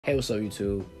Hey, what's up,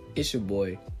 YouTube? It's your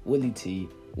boy, Willie T,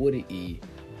 with an E,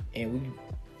 and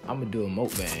I'm gonna do a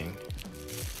mukbang.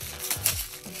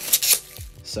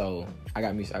 So, I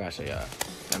gotta show y'all.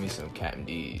 Got me some Captain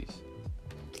D's.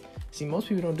 See, most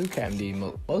people don't do Captain D's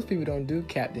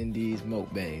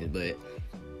mukbangs, but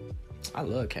I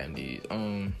love Captain D's.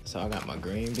 So I got my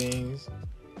green beans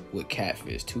with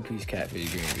catfish, 2-piece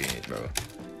catfish green beans, bro.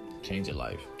 Change your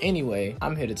life. Anyway,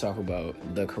 I'm here to talk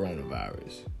about the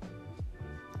coronavirus.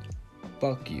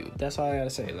 Fuck you. That's all I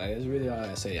gotta say. Like, that's really all I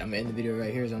gotta say. I'm gonna end the video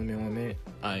right here. It's only been 1 minute.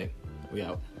 Alright, we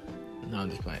out. No, I'm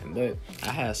just playing. But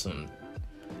I had some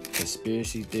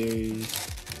conspiracy theories.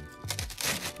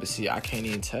 But see, I can't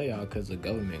even tell y'all because the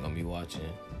government gonna be watching.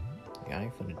 I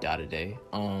ain't finna die today.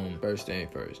 First thing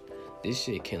first. This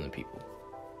shit killing people.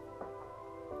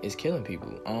 It's killing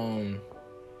people.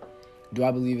 Do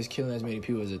I believe it's killing as many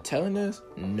people as it's telling us?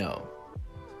 No.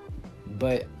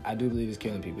 But I do believe it's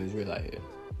killing people. It's real out here.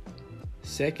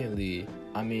 Secondly,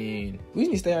 we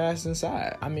need to stay our asses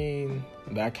inside.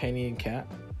 But I can't even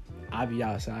cap. I be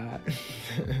outside.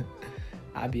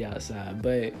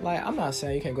 But, like, I'm not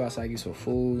saying you can't go outside and get some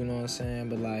food, you know what I'm saying?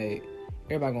 But, like,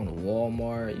 everybody going to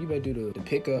Walmart. You better do the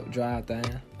pickup drive thing.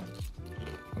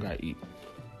 I gotta eat.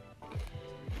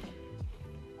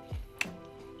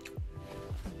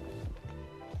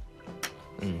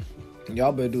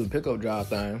 Y'all better do the pickup drive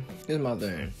thing. This is my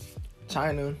thing.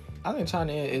 China, I think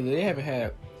China and Italy, they haven't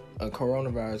had a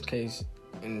coronavirus case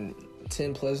in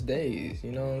 10 plus days,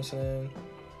 you know what I'm saying?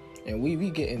 And we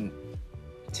getting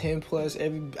 10 plus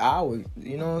every hour,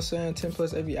 you know what I'm saying? 10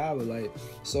 plus every hour, like,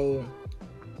 so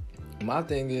my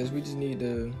thing is we just need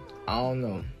to, I don't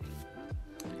know.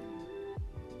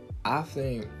 I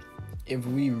think if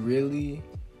we really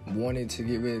wanted to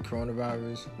get rid of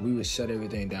coronavirus, we would shut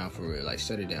everything down for real, like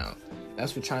shut it down.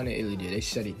 That's what China and Italy did. They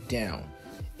shut it down.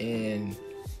 And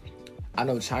I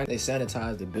know China, they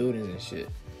sanitize the buildings and shit.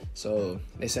 So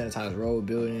they sanitize road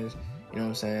buildings, you know what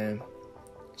I'm saying?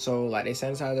 So like they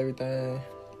sanitize everything,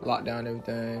 locked down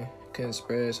everything, couldn't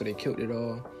spread, so they killed it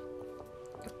all.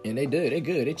 And they did, they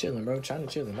good, they chilling, bro. China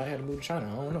chilling. Might have to move to China,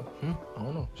 I don't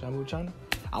know. Should I move to China?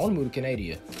 I want to move to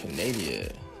Canada.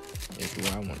 Canada is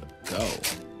where I want to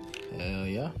go. Hell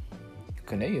yeah.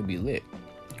 Canada be lit.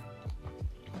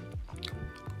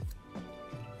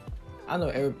 I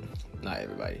know not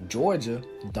everybody. Georgia,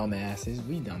 dumbasses.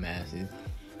 We dumbasses.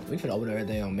 We finna open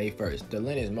everything on May 1st. The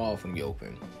Lennox Mall finna be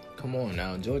open. Come on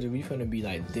now. Georgia, we finna be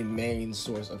like the main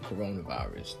source of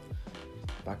coronavirus.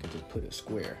 If I could just put a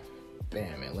square.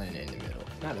 Bam, Atlanta in the middle.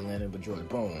 Not Atlanta, but Georgia.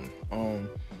 Boom.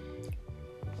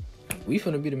 We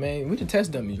finna be the main. We the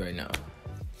test dummies right now.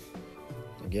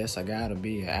 I guess I gotta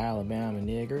be an Alabama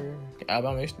nigger.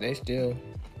 Alabama,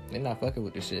 they're not fucking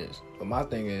with the shits. But my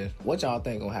thing is, what y'all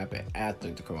think gonna happen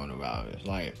after the coronavirus?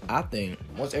 Like, I think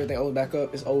once everything opens back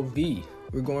up, it's OV.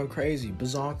 We're going crazy.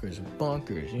 Bazonkers,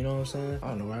 bunkers, you know what I'm saying? I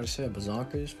don't know what I just said,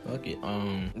 bazonkers. Fuck it.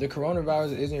 The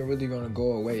coronavirus isn't really gonna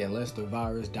go away unless the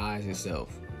virus dies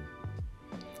itself.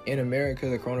 In America,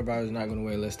 the coronavirus is not gonna go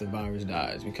away unless the virus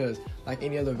dies. Because like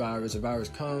any other virus, the virus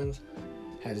comes,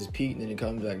 has its peak, and then it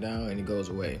comes back down and it goes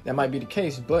away. That might be the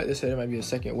case, but they said there might be a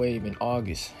second wave in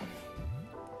August.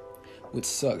 Which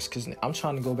sucks, because I'm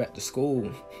trying to go back to school.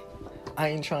 I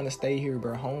ain't trying to stay here,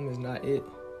 bro. Home is not it.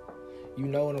 You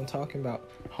know what I'm talking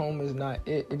about. Home is not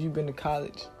it. If you've been to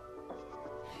college,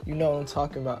 you know what I'm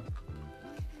talking about.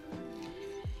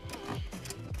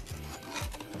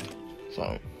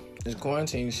 So, this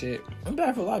quarantine shit, I'm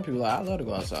bad for a lot of people. Like, I love to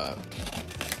go outside.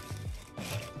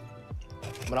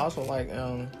 But I also like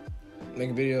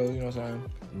making videos, you know what I'm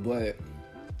saying? But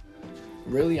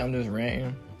really, I'm just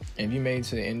ranting. If you made it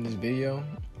to the end of this video,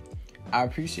 I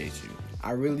appreciate you.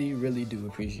 I really, really do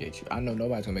appreciate you. I know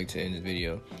nobody's gonna make it to the end of this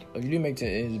video. But if you do make it to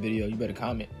the end of this video, you better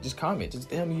comment. Just comment.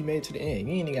 Just tell me you made it to the end.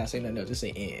 You ain't even gotta say nothing else. Just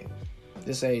say end.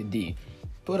 Just say D.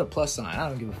 Put a plus sign. I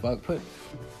don't give a fuck. Put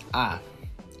I.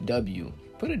 W.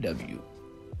 Put a W.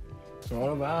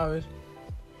 Coronavirus.